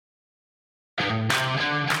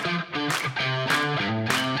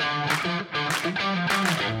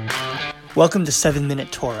Welcome to 7 Minute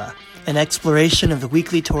Torah, an exploration of the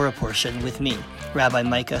weekly Torah portion with me, Rabbi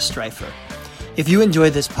Micah Streifer. If you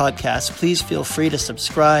enjoy this podcast, please feel free to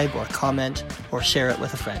subscribe or comment or share it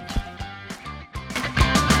with a friend.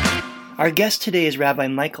 Our guest today is Rabbi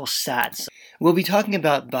Michael Satz. We'll be talking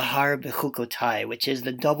about Bahar Bechukotai, which is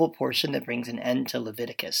the double portion that brings an end to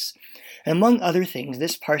Leviticus. And among other things,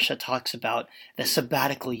 this parsha talks about the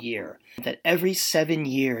sabbatical year, that every 7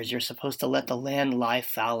 years you're supposed to let the land lie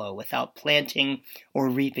fallow without planting or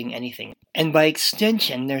reaping anything. And by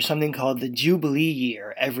extension, there's something called the Jubilee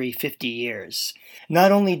year every 50 years.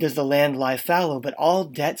 Not only does the land lie fallow, but all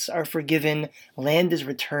debts are forgiven, land is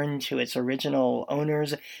returned to its original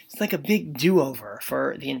owners. It's like a big do-over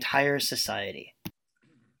for the entire society.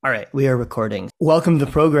 All right, we are recording. Welcome to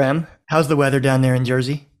the program. How's the weather down there in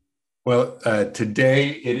Jersey? Well, today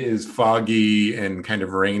it is foggy and kind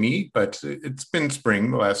of rainy, but it's been spring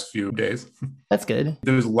the last few days. That's good.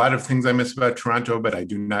 There's a lot of things I miss about Toronto, but I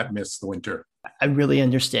do not miss the winter. I really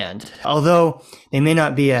understand. Although they may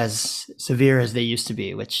not be as severe as they used to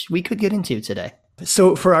be, which we could get into today.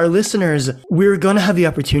 So for our listeners, we're going to have the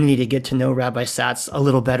opportunity to get to know Rabbi Satz a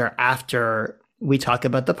little better after we talk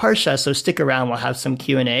about the Parsha, so stick around. We'll have some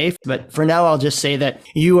Q&A. But for now, I'll just say that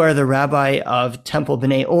you are the rabbi of Temple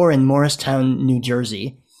B'nai Or in Morristown, New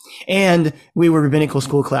Jersey. And we were rabbinical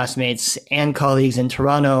school classmates and colleagues in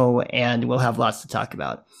Toronto, and we'll have lots to talk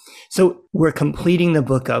about. So we're completing the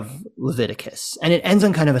book of Leviticus, and it ends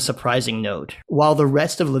on kind of a surprising note. While the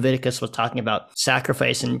rest of Leviticus was talking about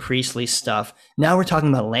sacrifice and priestly stuff, now we're talking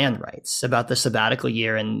about land rights, about the sabbatical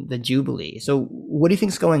year and the Jubilee. So what do you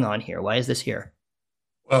think's going on here? Why is this here?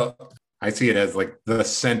 Well, I see it as like the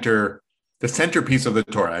centerpiece of the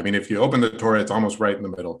Torah. I mean, if you open the Torah, it's almost right in the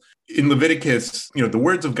middle. In Leviticus, the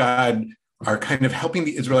words of God are kind of helping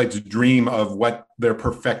the Israelites dream of what their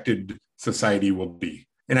perfected society will be.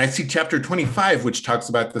 And I see chapter 25, which talks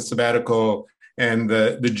about the sabbatical and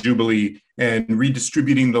the Jubilee and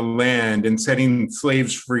redistributing the land and setting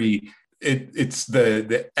slaves free. It's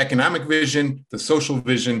the economic vision, the social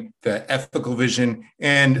vision, the ethical vision.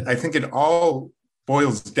 And I think it all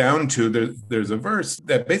boils down to there's a verse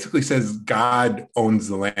that basically says God owns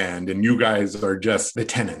the land and you guys are just the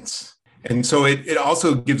tenants. And so it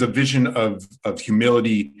also gives a vision of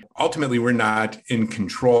humility. Ultimately, we're not in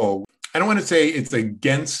control. I don't want to say it's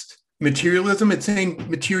against materialism. It's saying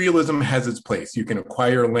materialism has its place. You can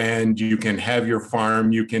acquire land, you can have your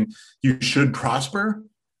farm, you should prosper.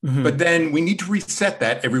 Mm-hmm. But then we need to reset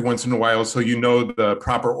that every once in a while so you know the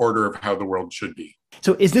proper order of how the world should be.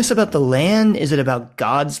 So is this about the land? Is it about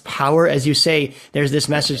God's power? As you say, there's this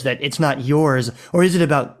message that it's not yours. Or is it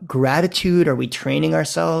about gratitude? Are we training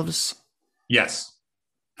ourselves? Yes.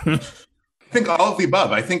 I think all of the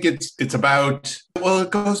above. I think it's about,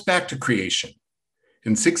 it goes back to creation.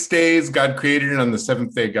 In 6 days, God created, and on the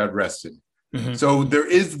seventh day, God rested. Mm-hmm. So there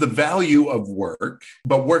is the value of work,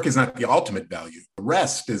 but work is not the ultimate value. The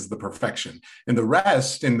rest is the perfection. And the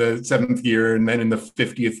rest in the 7th year and then in the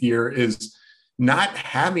 50th year is not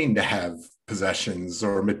having to have possessions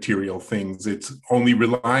or material things. It's only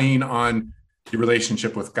relying on the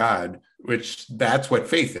relationship with God, which that's what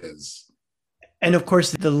faith is. And of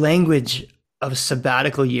course, the language of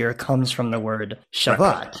sabbatical year comes from the word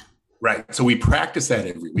Shabbat. Right. So we practice that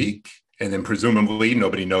every week. And then presumably,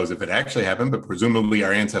 nobody knows if it actually happened, but presumably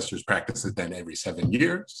our ancestors practice it then every 7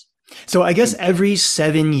 years. So I guess every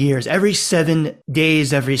 7 years, every 7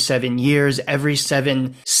 days, every 7 years, every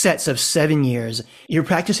 7 sets of 7 years, you're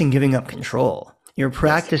practicing giving up control. You're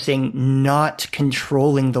practicing not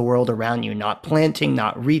controlling the world around you, not planting,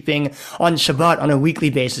 not reaping. On Shabbat, on a weekly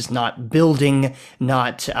basis, not building,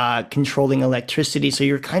 not controlling electricity. So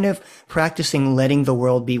you're kind of practicing letting the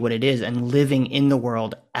world be what it is and living in the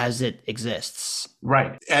world as it exists.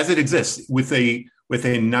 Right. As it exists with a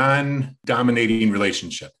non-dominating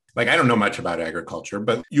relationship. Like, I don't know much about agriculture,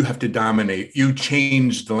 but you have to dominate. You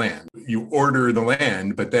change the land. You order the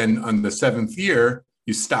land, but then on the 7th year,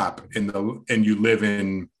 you stop and you live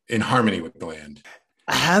in harmony with the land.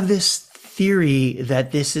 I have this theory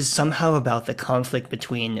that this is somehow about the conflict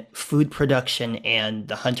between food production and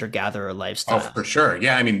the hunter-gatherer lifestyle. Oh, for sure.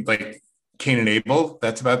 Yeah. I mean, like Cain and Abel,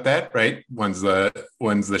 that's about that, right? One's the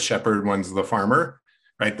shepherd, one's the farmer,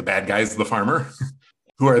 right? The bad guy's the farmer.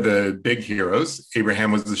 Who are the big heroes?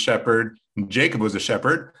 Abraham was the shepherd, Jacob was a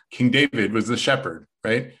shepherd, King David was the shepherd,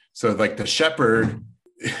 right? So like the shepherd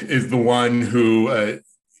is the one who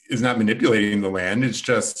is not manipulating the land. It's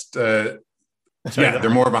just, they're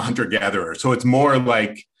more of a hunter-gatherer. So it's more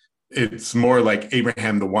like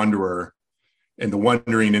Abraham the wanderer and the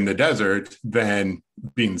wandering in the desert than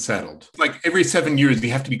being settled. Like every 7 years,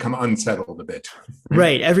 you have to become unsettled a bit.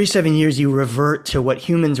 Right. Every 7 years, you revert to what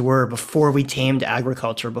humans were before we tamed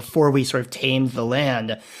agriculture, before we sort of tamed the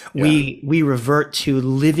land. Yeah. We revert to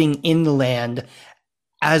living in the land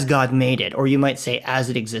as God made it, or you might say as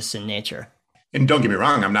it exists in nature. And don't get me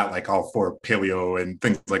wrong, I'm not like all for paleo and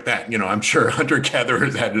things like that. I'm sure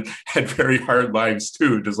hunter-gatherers had very hard lives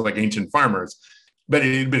too, just like ancient farmers. But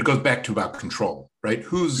it goes back to about control, right?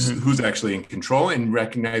 Who's actually in control, and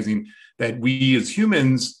recognizing that we as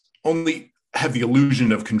humans only have the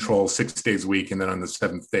illusion of control 6 days a week, and then on the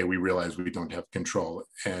 7th day we realize we don't have control,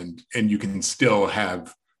 and you can still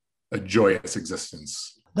have a joyous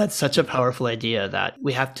existence. That's such a powerful idea, that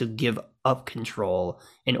we have to give up control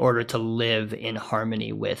in order to live in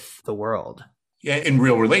harmony with the world. Yeah, in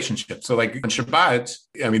real relationships. So like on Shabbat,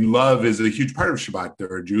 I mean, love is a huge part of Shabbat.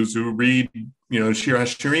 There are Jews who read, Shir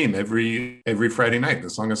HaShirim every Friday night, the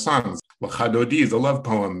Song of Songs. Lecha Dodi is a love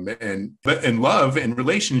poem. And love and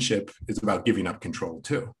relationship is about giving up control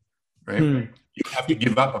too, right? You have to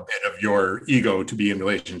give up a bit of your ego to be in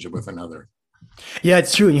relationship with another. Yeah,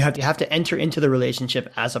 it's true. And you have to enter into the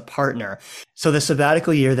relationship as a partner. So the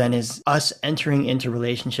sabbatical year then is us entering into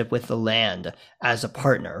relationship with the land as a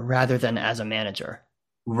partner rather than as a manager.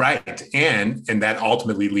 Right. And that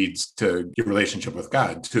ultimately leads to your relationship with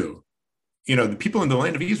God too. The people in the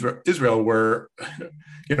land of Israel were,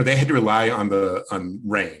 they had to rely on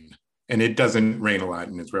rain, and it doesn't rain a lot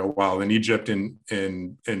in Israel. While in Egypt and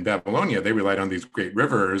in Babylonia, they relied on these great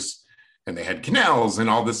rivers, and they had canals and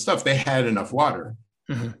all this stuff. They had enough water,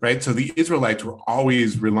 right? So the Israelites were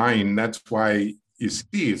always relying. That's why you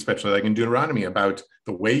see, especially like in Deuteronomy, about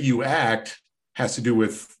the way you act has to do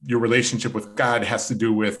with your relationship with God, has to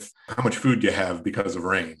do with how much food you have because of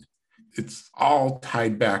rain. It's all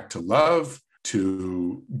tied back to love,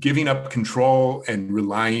 to giving up control and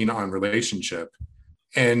relying on relationship.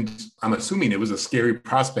 And I'm assuming it was a scary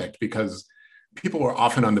prospect because people were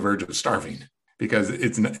often on the verge of starving, because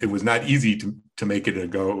it was not easy to make it a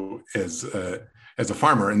go as a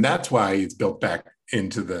farmer. And that's why it's built back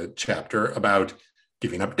into the chapter about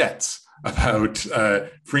giving up debts, about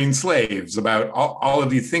freeing slaves, about all of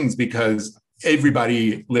these things, because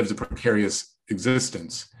everybody lives a precarious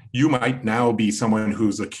existence. You might now be someone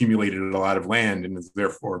who's accumulated a lot of land and is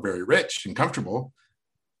therefore very rich and comfortable,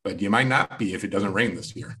 but you might not be if it doesn't rain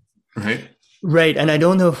this year, right? Right. And I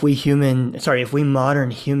don't know if we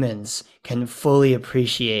modern humans can fully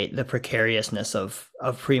appreciate the precariousness of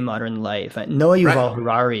pre-modern life. Noah Yuval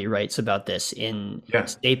Harari writes about this in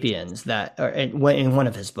Sapiens, in one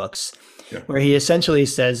of his books, where he essentially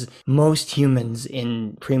says most humans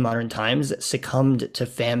in pre-modern times succumbed to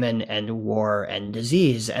famine and war and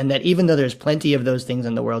disease. And that even though there's plenty of those things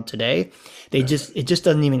in the world today, it just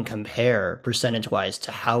doesn't even compare percentage-wise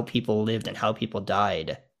to how people lived and how people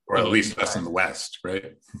died. Or at least less in the West,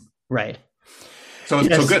 right? Right. So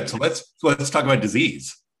good. So let's talk about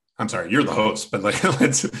disease. I'm sorry, you're the host, but let's go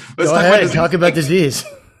ahead, talk about disease.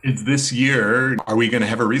 It's this year. Are we going to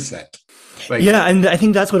have a reset? And I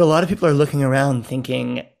think that's what a lot of people are looking around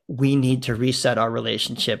thinking. We need to reset our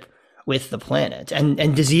relationship with the planet.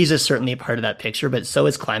 And disease is certainly a part of that picture, but so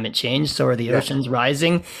is climate change. So are the oceans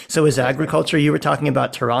rising. So is agriculture. You were talking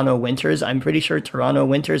about Toronto winters. I'm pretty sure Toronto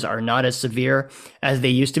winters are not as severe as they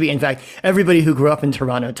used to be. In fact, everybody who grew up in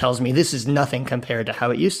Toronto tells me this is nothing compared to how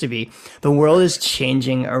it used to be. The world is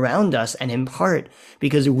changing around us, and in part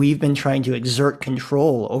because we've been trying to exert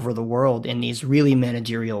control over the world in these really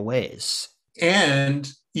managerial ways.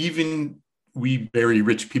 And even we very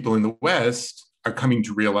rich people in the West are coming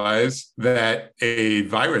to realize that a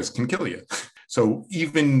virus can kill you. So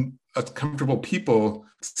even comfortable people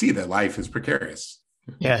see that life is precarious.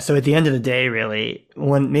 Yeah. So at the end of the day, really,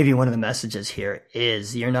 one of the messages here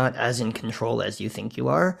is you're not as in control as you think you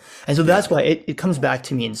are. And so that's why it comes back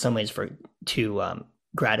to me in some ways to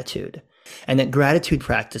gratitude, and that gratitude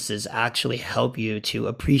practices actually help you to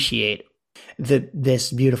appreciate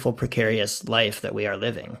this beautiful, precarious life that we are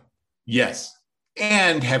living. Yes.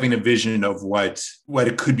 And having a vision of what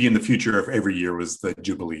it could be in the future if every year was the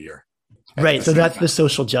Jubilee year. Right. So that's the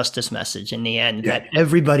social justice message in the end, that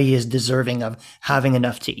everybody is deserving of having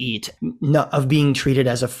enough to eat, of being treated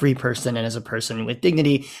as a free person and as a person with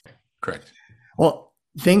dignity. Correct. Well,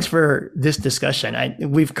 thanks for this discussion.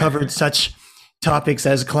 We've covered such topics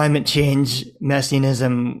as climate change,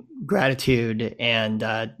 messianism, gratitude,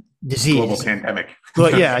 and disease. Global pandemic.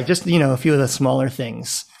 Well, yeah, just, a few of the smaller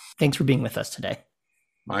things. Thanks for being with us today.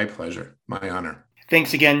 My pleasure. My honor.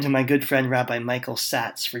 Thanks again to my good friend, Rabbi Michael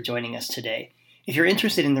Satz, for joining us today. If you're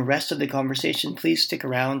interested in the rest of the conversation, please stick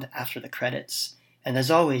around after the credits. And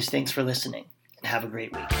as always, thanks for listening. and have a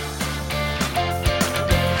great week.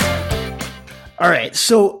 All right,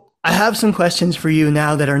 so I have some questions for you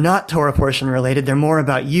now that are not Torah portion related. They're more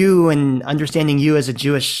about you and understanding you as a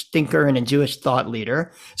Jewish thinker and a Jewish thought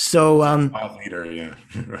leader. So, thought leader, yeah,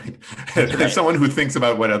 right. As someone who thinks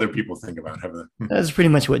about what other people think about. That's pretty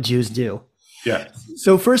much what Jews do. Yeah.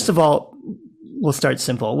 So first of all, we'll start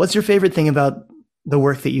simple. What's your favorite thing about the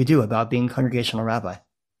work that you do, about being congregational rabbi?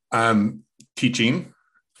 Teaching.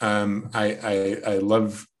 I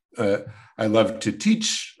love to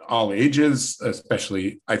teach all ages,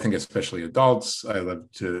 especially adults. I love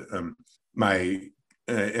to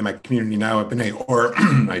in my community now at B'nai Or,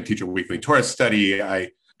 I teach a weekly Torah study. I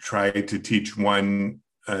try to teach one.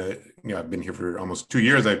 I've been here for almost 2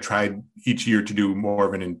 years. I've tried each year to do more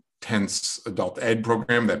of an intense adult ed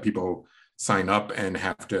program that people sign up and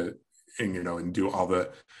have to, and do all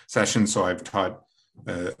the sessions. So I've taught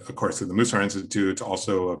a course at the Musar Institute,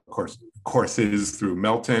 also of course courses through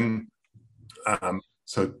Melton.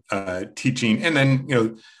 So teaching, and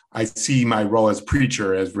then I see my role as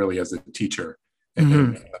preacher as really as a teacher,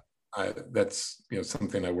 and that's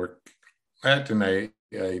something I work at, and I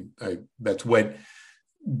that's what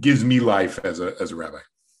gives me life as a rabbi.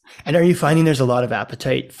 And are you finding there's a lot of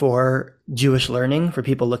appetite for Jewish learning, for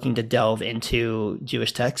people looking to delve into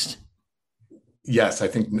Jewish text? Yes, I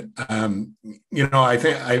think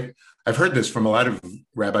I've heard this from a lot of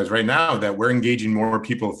rabbis right now, that we're engaging more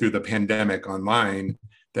people through the pandemic online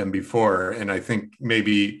than before. And I think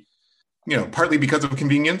maybe, partly because of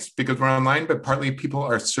convenience, because we're online, but partly people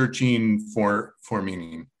are searching for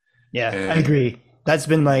meaning. Yeah, I agree. That's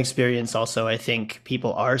been my experience also. I think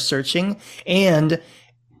people are searching, and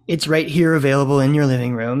it's right here available in your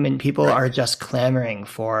living room, and people are just clamoring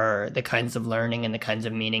for the kinds of learning and the kinds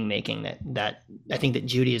of meaning making that I think that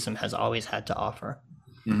Judaism has always had to offer.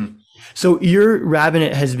 Mm-hmm. So your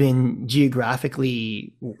rabbinate has been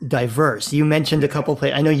geographically diverse. You mentioned a couple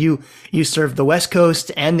places. I know you served the West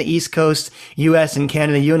Coast and the East Coast, US and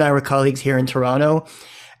Canada. You and I were colleagues here in Toronto.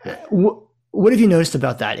 What have you noticed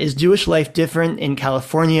about that? Is Jewish life different in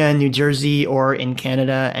California and New Jersey, or in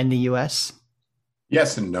Canada and the US?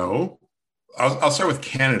 Yes and no. I'll start with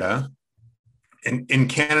Canada. In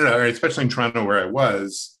Canada, or especially in Toronto where I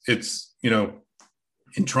was, it's,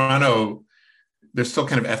 in Toronto, there's still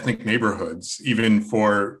kind of ethnic neighborhoods, even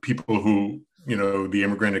for people who, the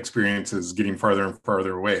immigrant experience is getting farther and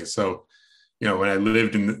farther away. So, when I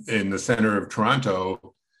lived in the center of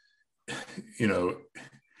Toronto,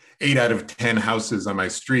 8 out of 10 houses on my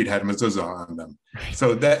street had mezuzah on them.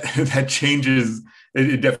 So that changes,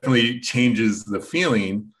 it definitely changes the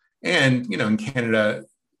feeling. And, in Canada,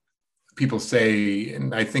 people say,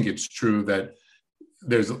 and I think it's true, that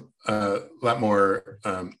there's a lot more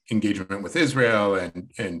engagement with Israel,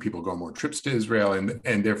 and people go on more trips to Israel,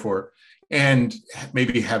 and therefore, and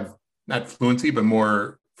maybe have not fluency, but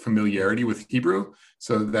more familiarity with Hebrew.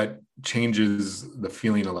 So that changes the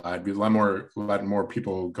feeling a lot. A lot more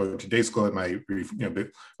people go to day school at my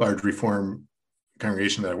large Reform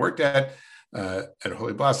congregation that I worked at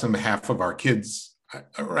Holy Blossom. Around half of our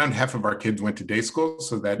kids went to day school.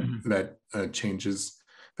 So that changes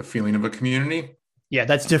the feeling of a community. Yeah,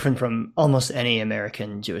 that's different from almost any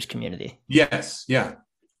American Jewish community. Yes, yeah.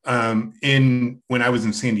 When I was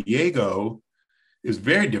in San Diego, it was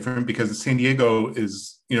very different, because San Diego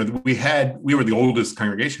is, we were the oldest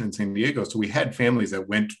congregation in San Diego, so we had families that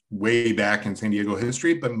went way back in San Diego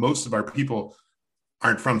history, but most of our people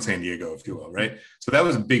aren't from San Diego, if you will, right? So that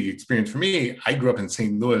was a big experience for me. I grew up in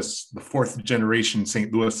St. Louis, the 4th generation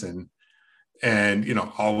St. Louisan, and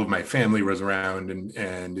all of my family was around,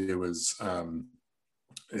 and it was.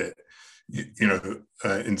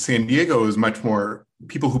 In San Diego, it was much more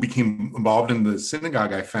people who became involved in the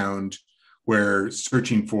synagogue, I found, were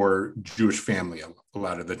searching for Jewish family a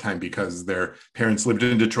lot of the time, because their parents lived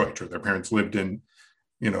in Detroit, or their parents lived in,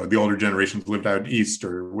 the older generations lived out east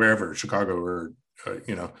or wherever, Chicago, or,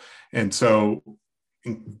 and so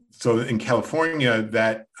in California,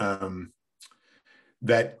 that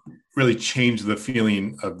really changed the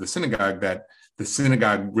feeling of the synagogue, that the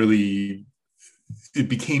synagogue really,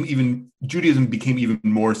 Judaism became even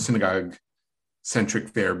more synagogue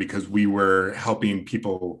centric there, because we were helping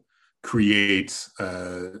people create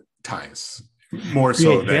ties more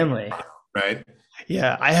so than family, right?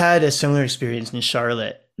 Yeah, I had a similar experience in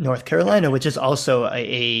Charlotte, North Carolina, which is also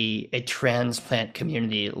a transplant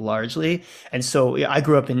community largely. And so I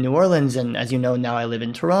grew up in New Orleans, and as you know, now I live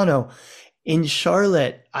in Toronto. In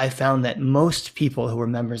Charlotte, I found that most people who were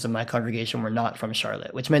members of my congregation were not from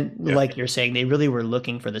Charlotte, which meant, Yeah. like you're saying, they really were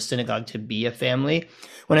looking for the synagogue to be a family.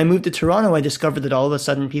 When I moved to Toronto, I discovered that all of a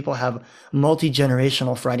sudden people have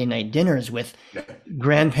multi-generational Friday night dinners with Yeah.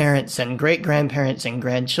 grandparents and great grandparents and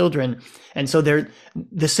grandchildren. And so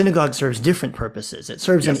the synagogue serves different purposes. It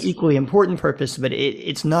serves an Yes. equally important purpose, but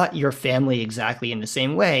it's not your family exactly in the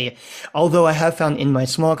same way. Although I have found in my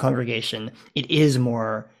small congregation, it is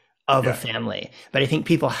more of a Yeah. family. But I think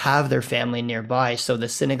people have their family nearby. So the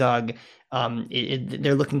synagogue,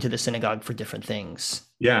 they're looking to the synagogue for different things.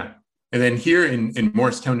 Yeah. And then here in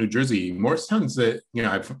Morristown, New Jersey, Morristown's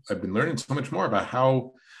I've been learning so much more about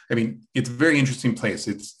how, I mean, it's a very interesting place.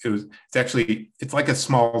 It's like a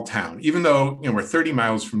small town, even though, we're 30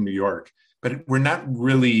 miles from New York, but we're not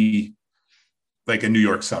really like a New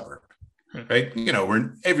York suburb, right?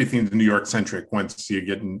 Everything's New York centric once you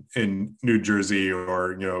get in New Jersey,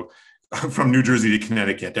 or, from New Jersey to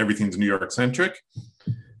Connecticut, everything's New York centric.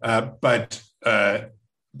 But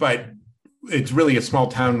it's really a small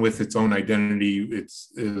town with its own identity.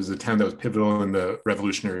 It was a town that was pivotal in the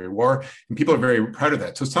Revolutionary War, and people are very proud of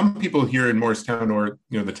that. So some people here in Morristown, or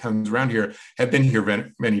the towns around here, have been here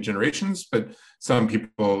many generations, but some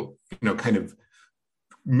people, kind of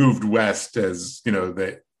moved west as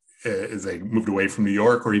they moved away from New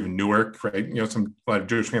York, or even Newark, right? A lot of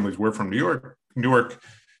Jewish families were from Newark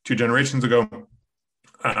 2 generations ago,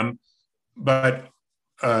 but.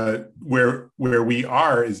 Where we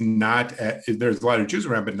are is not, there's a lot of Jews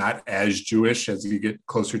around, but not as Jewish as you get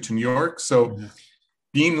closer to New York. So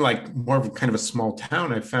being like more of kind of a small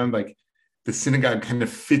town, I found like the synagogue kind of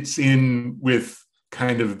fits in with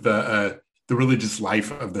kind of the religious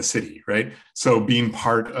life of the city, right? So being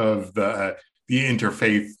part of the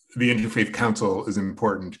interfaith council is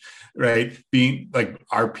important, right? Being like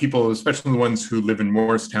our people, especially the ones who live in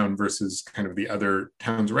Morristown versus kind of the other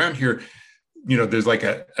towns around here, there's like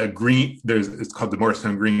a green, it's called the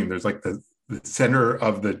Morristown Green. There's like the center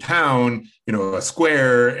of the town, a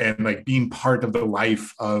square, and like being part of the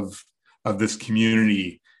life of this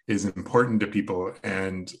community is important to people.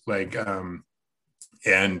 And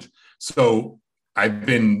and so I've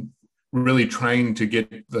been really trying to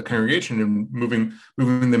get the congregation and moving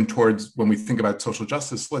them towards, when we think about social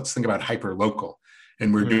justice, let's think about hyper local.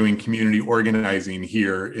 And we're doing community organizing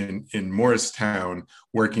here in Morristown,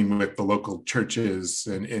 working with the local churches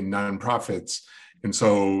and nonprofits. And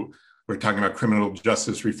so we're talking about criminal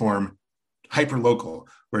justice reform, hyper local.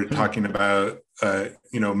 We're talking about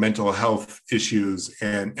mental health issues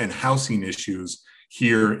and housing issues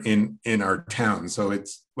here in our town. So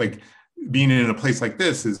it's like being in a place like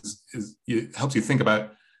this it helps you think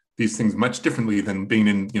about these things much differently than being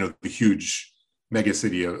in the huge mega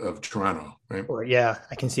city of Toronto, right? Or, yeah,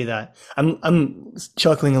 I can see that. I'm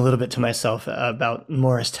chuckling a little bit to myself about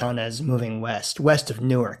Morristown as moving west of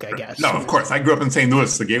Newark, I guess. No, of course. I grew up in St.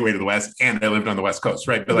 Louis, the gateway to the West, and I lived on the West Coast,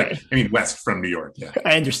 right? But west from New York, yeah.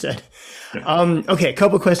 I understood. Yeah. Okay, a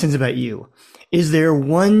couple questions about you. Is there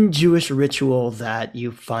one Jewish ritual that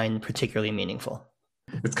you find particularly meaningful?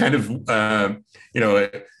 It's kind of, I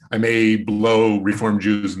may blow Reform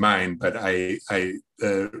Jews' mind, but I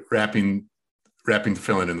wrapping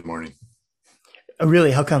tefillin in the morning. Oh,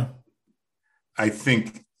 really? How come? I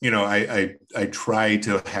think, I try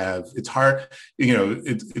to have, it's hard,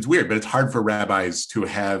 it's weird, but it's hard for rabbis to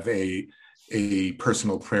have a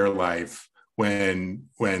personal prayer life when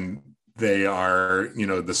they are,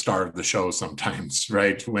 the star of the show sometimes,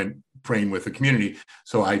 right? When praying with the community.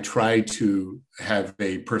 So I try to have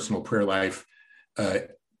a personal prayer life,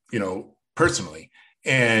 personally,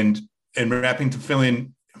 and wrapping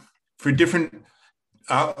tefillin for different.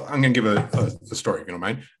 I'm going to give a story, if you don't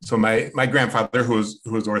mind. So my grandfather, who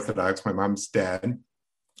was Orthodox, my mom's dad,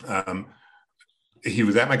 he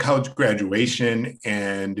was at my college graduation,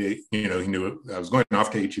 and he knew I was going off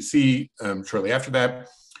to HEC shortly after that,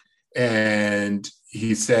 and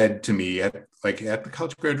he said to me at the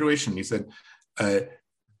college graduation, he said,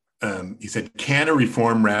 "Can a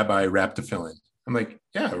Reform rabbi wrap tefillin?" I'm like,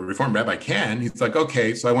 "Yeah, a Reform rabbi can." He's like,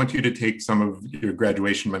 "Okay, so I want you to take some of your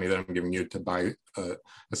graduation money that I'm giving you to buy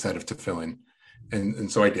a set of tefillin." And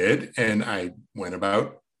so I did, and I went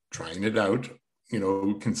about trying it out,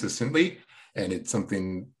 consistently. And it's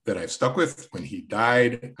something that I've stuck with. When he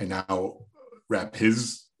died, I now wrap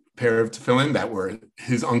his pair of tefillin that were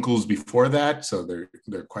his uncle's before that, so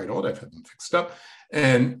they're quite old. I've had them fixed up,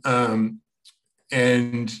 and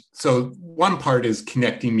so one part is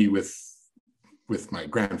connecting me with my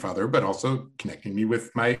grandfather, but also connecting me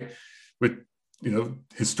with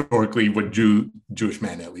historically what Jewish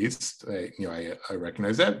man, at least. I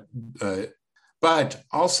recognize that, but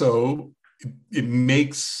also it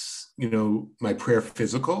makes, my prayer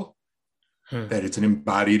physical, that it's an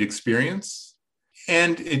embodied experience.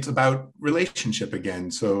 And it's about relationship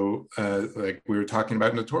again. So like we were talking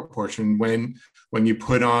about in the Torah portion, when you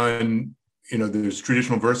put on, there's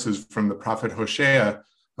traditional verses from the prophet Hosea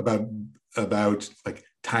about like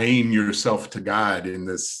tying yourself to God in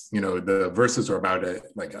this, the verses are about a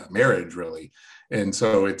marriage really. And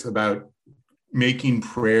so it's about making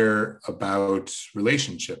prayer about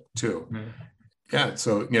relationship too. Yeah.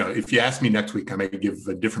 So, if you ask me next week, I may give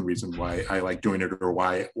a different reason why I like doing it, or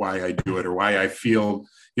why I do it, or why I feel,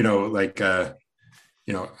 I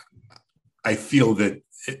feel that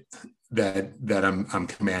I'm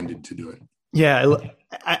commanded to do it. Yeah,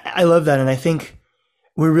 I love that. And I think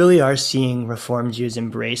we really are seeing Reform Jews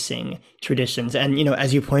embracing traditions. And,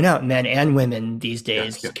 as you point out, men and women these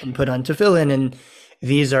days can put on tefillin, and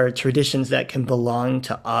these are traditions that can belong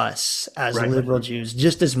to us as liberal Jews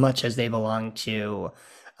just as much as they belong to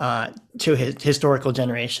historical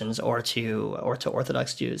generations or to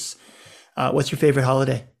Orthodox Jews. What's your favorite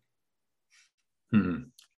holiday?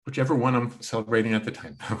 Whichever one I'm celebrating at the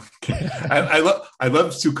time. I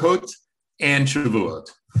love Sukkot and Shavuot.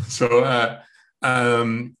 So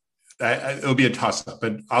it'll be a toss-up,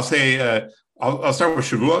 but I'll say I'll start with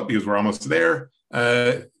Shavuot because we're almost there.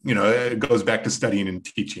 It goes back to studying and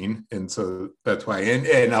teaching, and so that's why.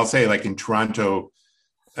 And I'll say, like in Toronto,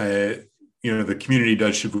 the community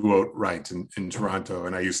does Shavuot right in Toronto,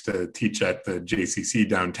 and I used to teach at the JCC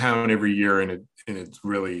downtown every year, and it's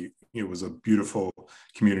really, it was a beautiful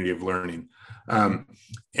community of learning. But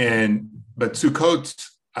Sukkot,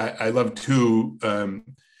 I love too.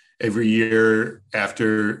 Every year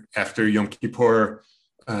after Yom Kippur,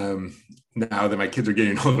 now that my kids are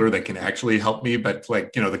getting older, they can actually help me. But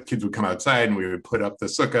the kids would come outside and we would put up the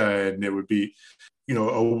sukkah, and it would be,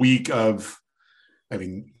 a week of,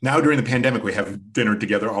 now during the pandemic, we have dinner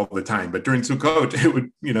together all the time. But during Sukkot, it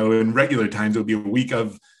would, in regular times, it would be a week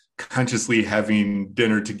of consciously having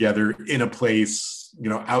dinner together in a place,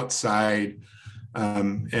 outside.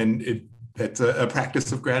 And that's a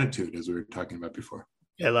practice of gratitude, as we were talking about before.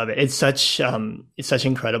 I love it. It's such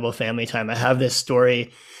incredible family time. I have this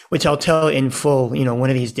story, which I'll tell in full, one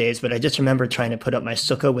of these days, but I just remember trying to put up my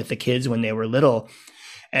sukkah with the kids when they were little.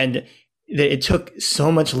 And it took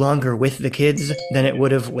so much longer with the kids than it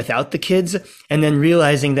would have without the kids. And then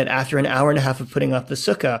realizing that after an hour and a half of putting up the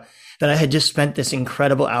sukkah, that I had just spent this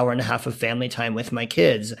incredible hour and a half of family time with my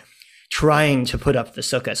kids trying to put up the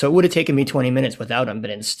sukkah. So it would have taken me 20 minutes without them,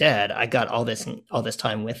 but instead I got all this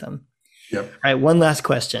time with them. Yep. All right. One last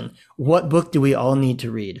question. What book do we all need to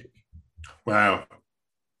read? Wow.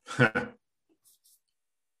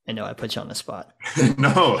 I know I put you on the spot.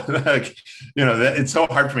 No, it's so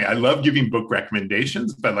hard for me. I love giving book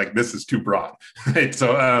recommendations, but this is too broad. Right?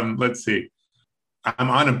 So let's see. I'm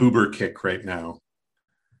on a Buber kick right now.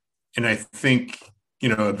 And I think,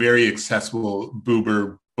 a very accessible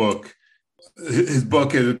Buber book. His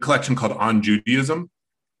book is a collection called On Judaism.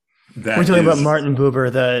 We're talking about Martin Buber,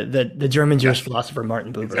 the German Jewish philosopher,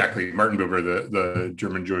 Martin Buber. Exactly. Martin Buber, the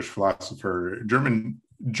German Jewish philosopher, German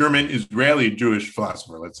Israeli Jewish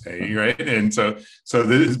philosopher, let's say, right? And so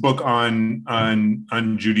this book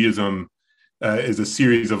on Judaism is a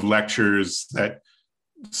series of lectures that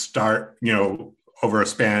start, over a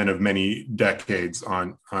span of many decades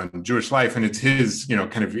on Jewish life. And it's his,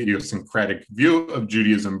 kind of idiosyncratic view of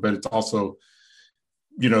Judaism, but it's also,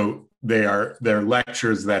 they're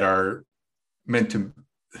lectures that are meant to,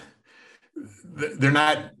 they're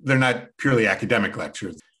not purely academic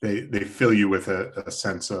lectures. They fill you with a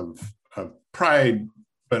sense of pride,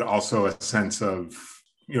 but also a sense of,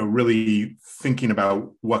 really thinking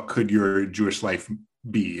about what could your Jewish life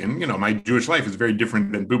be. And, my Jewish life is very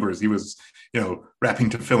different than Buber's. He was, wrapping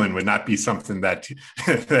tefillin would not be something that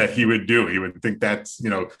that he would do. He would think that's,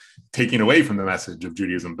 taking away from the message of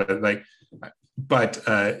Judaism. But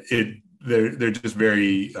they're just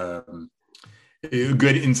very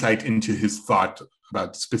good insight into his thought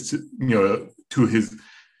about specific, to his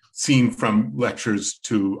seeing from lectures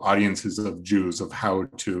to audiences of Jews of how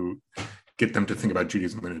to get them to think about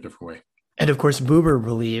Judaism in a different way. And of course, Buber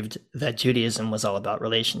believed that Judaism was all about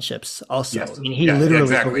relationships also. Yes. He literally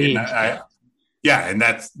exactly. believed. And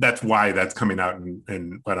that's why that's coming out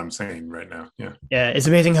in what I'm saying right now. Yeah. Yeah. It's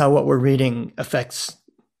amazing how what we're reading affects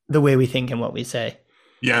the way we think and what we say.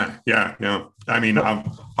 Yeah. I mean,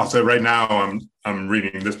 I'll say right now, I'm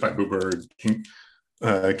reading this by Buber,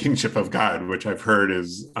 Kingship of God, which I've heard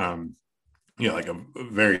is, like a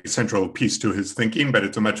very central piece to his thinking, but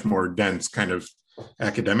it's a much more dense kind of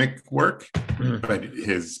academic work. Mm-hmm. But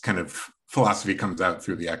his kind of philosophy comes out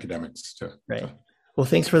through the academics too. Right. So. Well,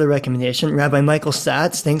 thanks for the recommendation. Rabbi Michael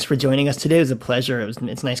Satz, thanks for joining us today. It was a pleasure.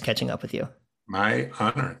 It's nice catching up with you. My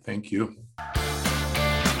honor. Thank you.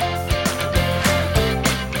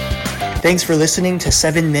 Thanks for listening to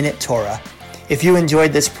 7 Minute Torah. If you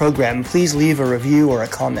enjoyed this program, please leave a review or a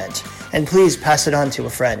comment, and please pass it on to a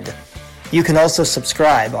friend. You can also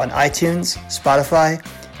subscribe on iTunes, Spotify,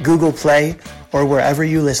 Google Play, or wherever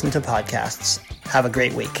you listen to podcasts. Have a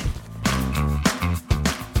great week.